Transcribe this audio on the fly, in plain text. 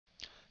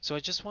So I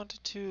just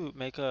wanted to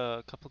make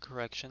a couple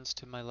corrections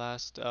to my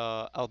last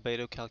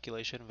Albedo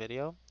calculation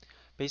video.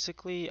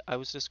 Basically, I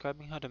was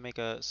describing how to make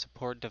a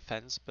support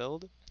defense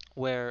build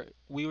where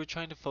we were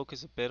trying to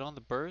focus a bit on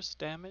the burst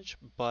damage,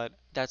 but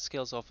that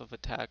scales off of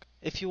attack.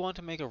 If you want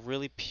to make a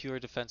really pure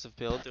defensive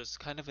build, there's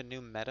kind of a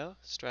new meta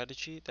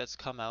strategy that's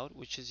come out,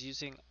 which is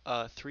using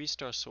a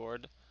 3-star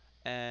sword,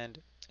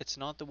 and it's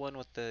not the one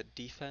with the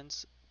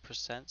defense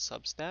percent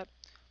substat,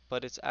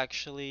 but it's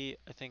actually,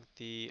 I think,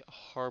 the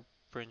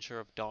Harbinger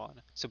of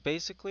Dawn. So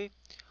basically,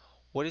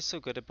 what is so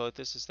good about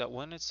this is that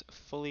when it's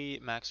fully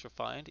max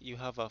refined, you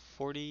have a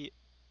 46.9%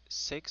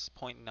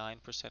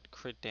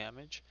 crit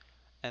damage,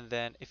 and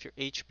then if your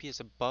HP is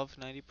above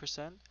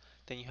 90%,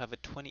 then you have a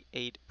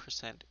 28%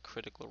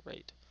 critical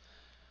rate.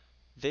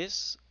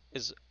 This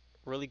is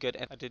really good,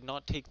 and I did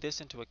not take this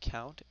into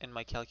account in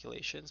my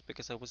calculations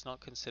because I was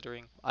not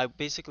considering, I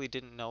basically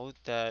didn't know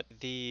that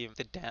the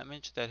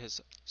damage that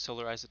his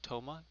Solar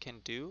Isotoma can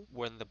do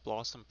when the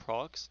Blossom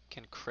procs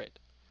can crit.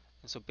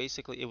 And so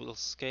basically it will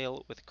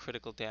scale with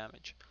critical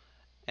damage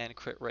and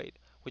crit rate,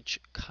 which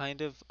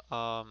kind of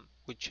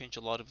would change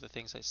a lot of the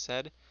things I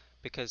said,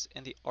 because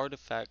in the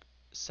artifact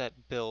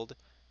set build,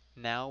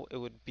 now it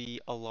would be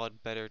a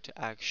lot better to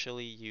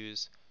actually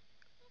use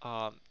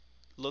um,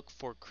 look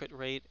for crit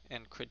rate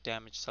and crit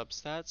damage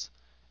substats,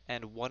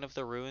 and one of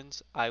the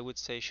runes I would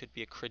say should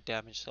be a crit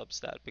damage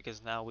substat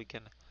because now we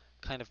can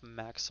kind of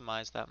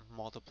maximize that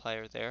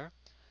multiplier there.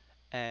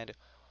 And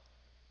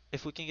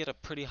if we can get a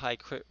pretty high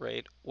crit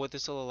rate, what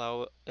this will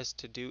allow us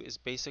to do is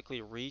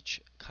basically reach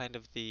kind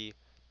of the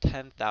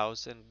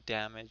 10,000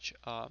 damage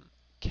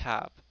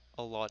cap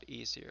a lot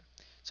easier.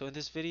 So in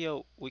this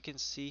video, we can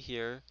see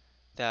here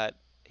that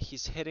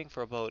he's hitting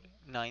for about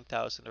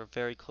 9,000 or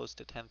very close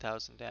to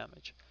 10,000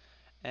 damage.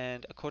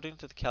 And according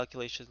to the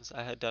calculations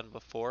I had done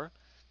before,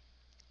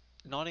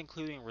 not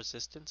including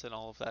resistance and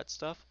all of that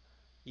stuff,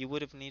 you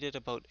would have needed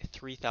about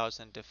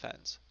 3,000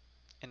 defense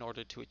in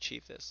order to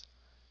achieve this.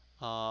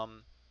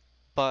 Um,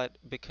 but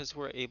because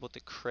we're able to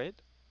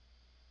crit,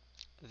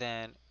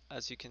 then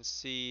as you can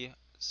see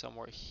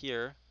somewhere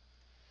here,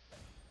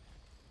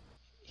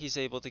 he's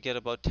able to get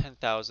about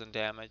 10,000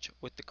 damage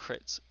with the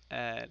crits,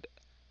 and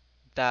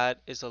that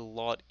is a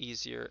lot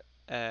easier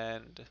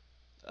and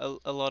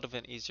a lot of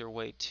an easier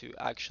way to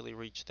actually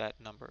reach that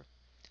number.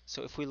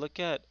 So if we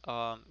look at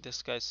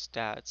this guy's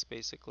stats,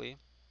 basically,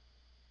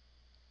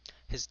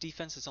 his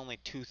defense is only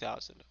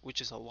 2,000,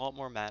 which is a lot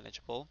more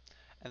manageable,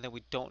 and then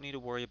we don't need to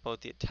worry about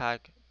the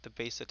attack, the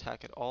base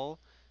attack at all.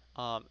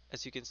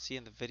 As you can see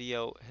in the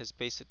video, his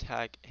base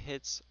attack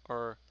hits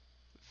are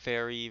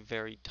very,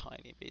 very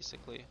tiny,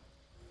 basically.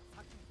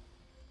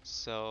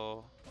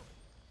 So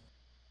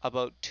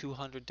about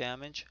 200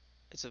 damage.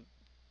 It's an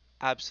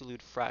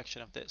absolute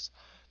fraction of this.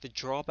 The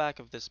drawback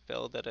of this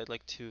build that I'd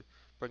like to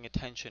bring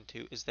attention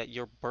to is that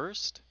your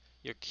burst,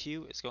 your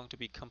Q, is going to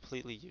be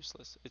completely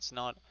useless. It's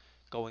not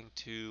going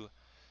to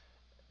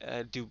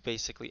do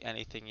basically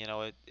anything. You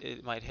know,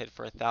 it might hit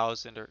for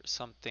 1,000 or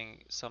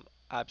something, some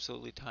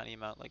absolutely tiny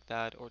amount like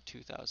that, or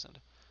 2,000.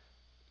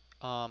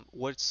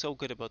 What's so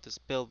good about this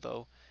build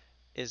though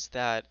is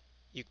that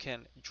you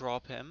can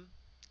drop him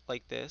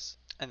like this,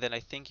 and then I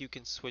think you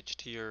can switch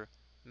to your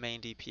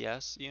main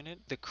DPS unit.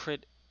 The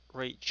crit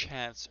rate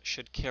chance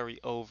should carry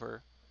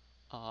over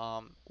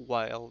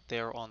while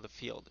they're on the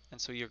field,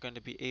 and so you're going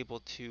to be able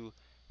to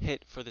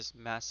hit for this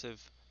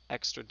massive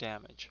extra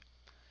damage.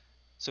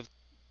 So if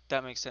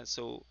that makes sense.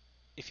 So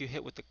if you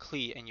hit with the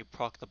Klee and you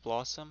proc the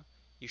Blossom,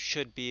 you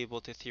should be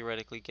able to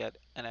theoretically get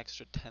an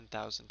extra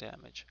 10,000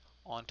 damage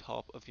on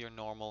top of your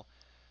normal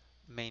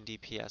main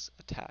DPS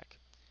attack.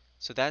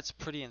 So that's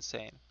pretty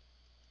insane.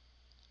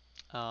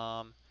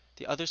 Um,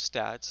 the other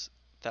stats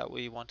that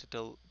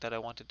I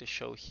wanted to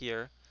show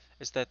here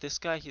is that this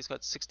guy, he's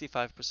got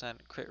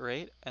 65% crit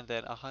rate and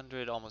then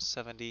 100, almost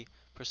 70%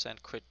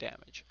 crit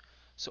damage.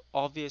 So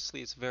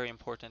obviously it's very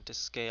important to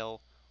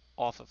scale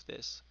off of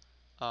this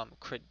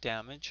crit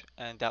damage,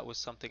 and that was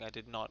something I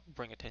did not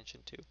bring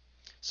attention to.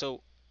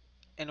 So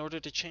in order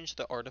to change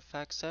the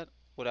artifact set,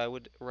 what I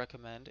would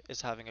recommend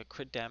is having a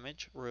crit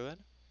damage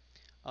Rune,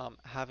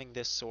 having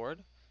this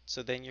sword,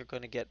 so then you're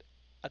going to get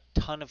a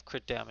ton of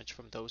crit damage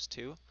from those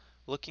two,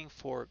 looking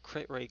for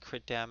crit rate,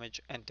 crit damage,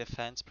 and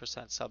defense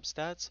percent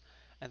substats,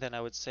 and then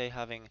I would say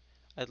having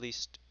at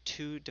least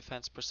 2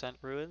 defense percent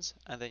runes,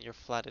 and then your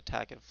flat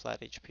attack and flat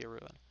HP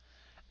rune.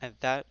 And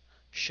that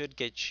should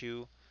get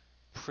you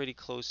pretty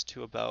close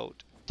to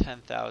about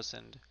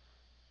 10,000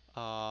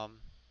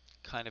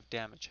 kind of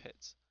damage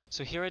hits.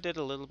 So here I did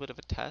a little bit of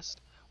a test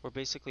where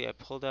basically I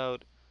pulled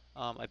out,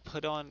 I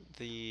put on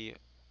the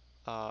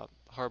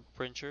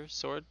Harbringer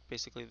sword,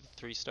 basically the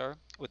 3-star,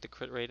 with the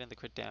crit rate and the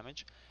crit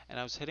damage, and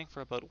I was hitting for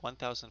about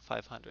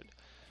 1,500.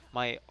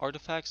 My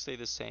artifacts stay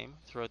the same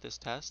throughout this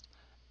test,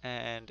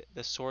 and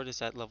the sword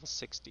is at level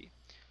 60.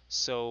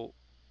 So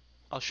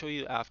I'll show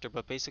you after,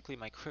 but basically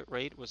my crit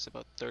rate was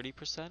about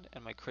 30%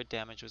 and my crit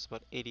damage was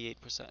about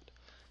 88%.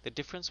 The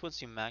difference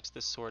once you max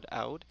this sword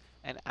out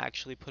and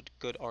actually put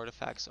good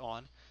artifacts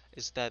on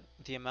is that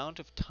the amount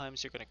of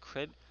times you're going to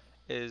crit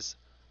is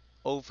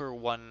over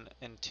 1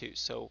 and 2.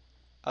 So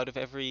out of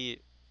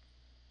every,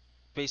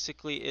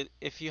 basically,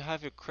 if you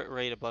have your crit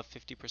rate above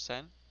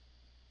 50%,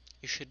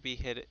 you should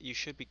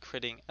be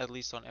critting at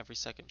least on every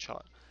second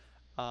shot.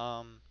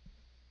 Um,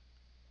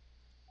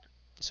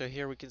 so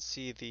here we can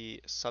see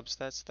the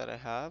substats that I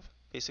have.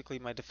 Basically,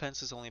 my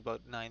defense is only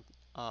about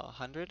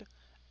 900,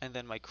 and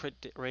then my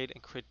rate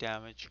and crit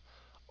damage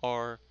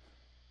are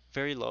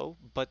very low,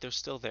 but they're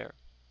still there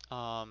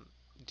um,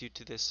 due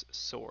to this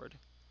sword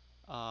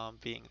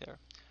being there.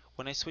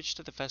 When I switch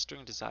to the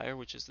Festering Desire,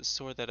 which is the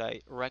sword that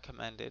I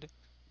recommended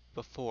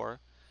before,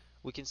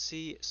 we can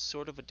see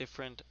sort of a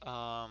different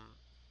kind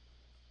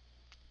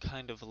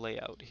of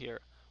layout here.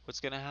 What's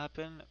going to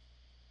happen,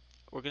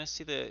 we're going to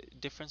see the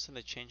difference in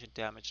the change in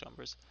damage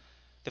numbers.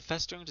 The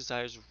Festering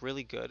Desire is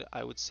really good,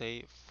 I would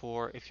say,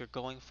 for if you're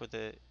going for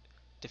the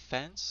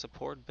defense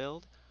support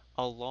build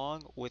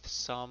along with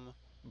some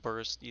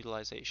burst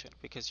utilization,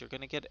 because you're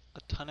going to get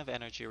a ton of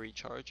energy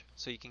recharge,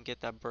 so you can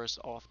get that burst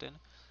often,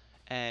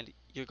 and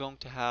you're going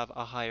to have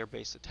a higher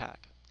base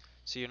attack.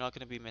 So you're not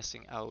going to be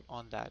missing out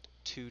on that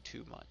too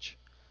much.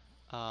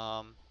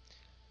 Um,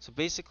 so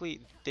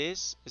basically,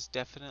 this is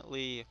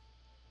definitely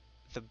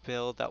the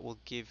build that will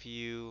give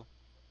you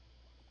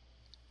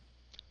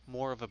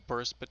more of a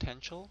burst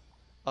potential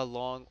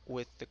along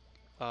with the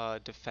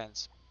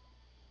defense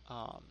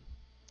um,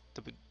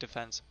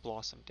 defense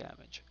blossom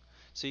damage.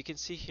 So you can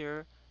see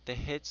here the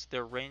hits,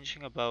 they're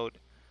ranging about,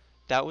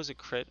 that was a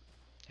crit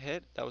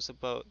hit, that was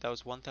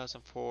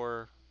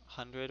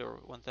 1400 or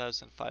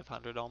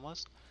 1500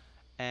 almost,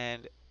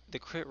 and the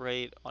crit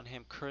rate on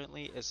him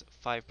currently is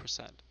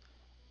 5%,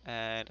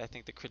 and I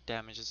think the crit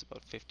damage is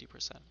about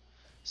 50%.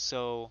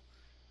 So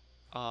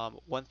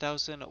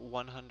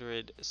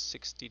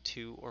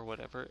 1162 or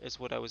whatever is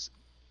what I was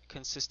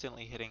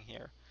consistently hitting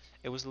here.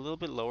 It was a little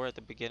bit lower at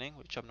the beginning,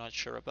 which I'm not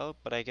sure about,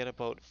 but I get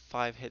about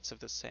 5 hits of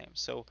the same.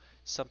 So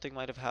something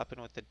might have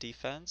happened with the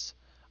defense.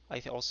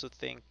 Also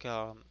think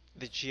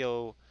the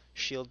Geo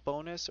shield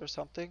bonus or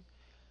something,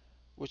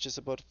 which is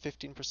about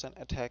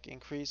 15% attack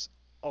increase,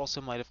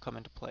 also might have come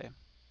into play.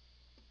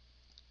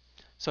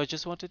 So I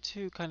just wanted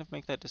to kind of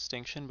make that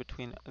distinction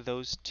between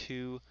those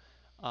two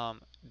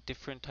um,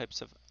 different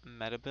types of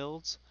meta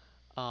builds.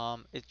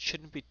 It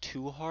shouldn't be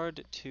too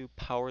hard to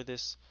power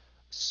this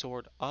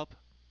sword up,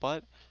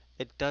 but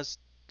it does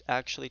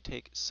actually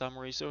take some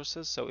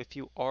resources. So if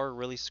you are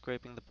really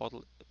scraping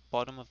the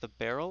bottom of the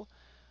barrel,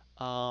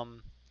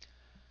 um,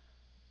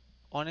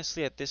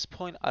 honestly at this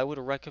point I would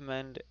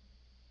recommend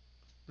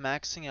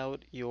maxing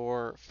out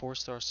your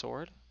 4-star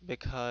sword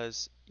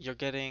because you're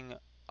getting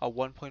a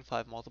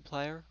 1.5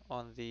 multiplier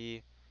on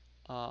the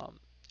um,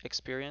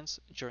 experience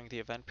during the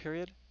event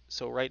period.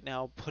 So right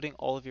now, putting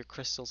all of your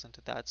crystals into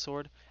that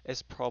sword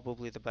is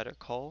probably the better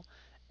call.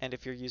 And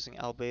if you're using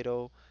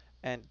Albedo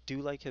and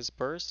do like his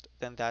burst,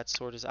 then that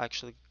sword is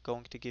actually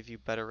going to give you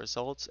better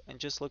results. And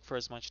just look for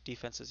as much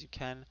defense as you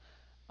can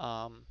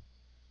um,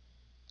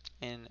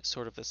 in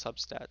sort of the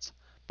substats.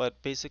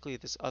 But basically,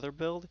 this other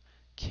build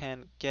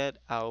can get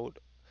out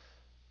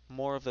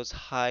more of those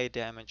high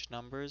damage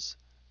numbers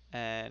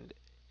and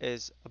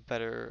is a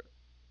better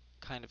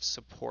kind of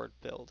support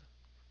build.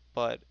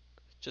 But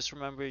just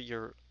remember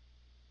your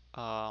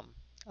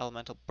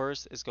elemental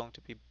burst is going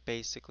to be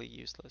basically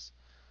useless.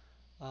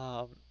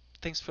 Um,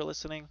 Thanks for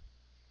listening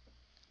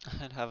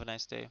and have a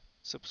nice day.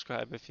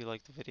 Subscribe if you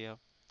like the video.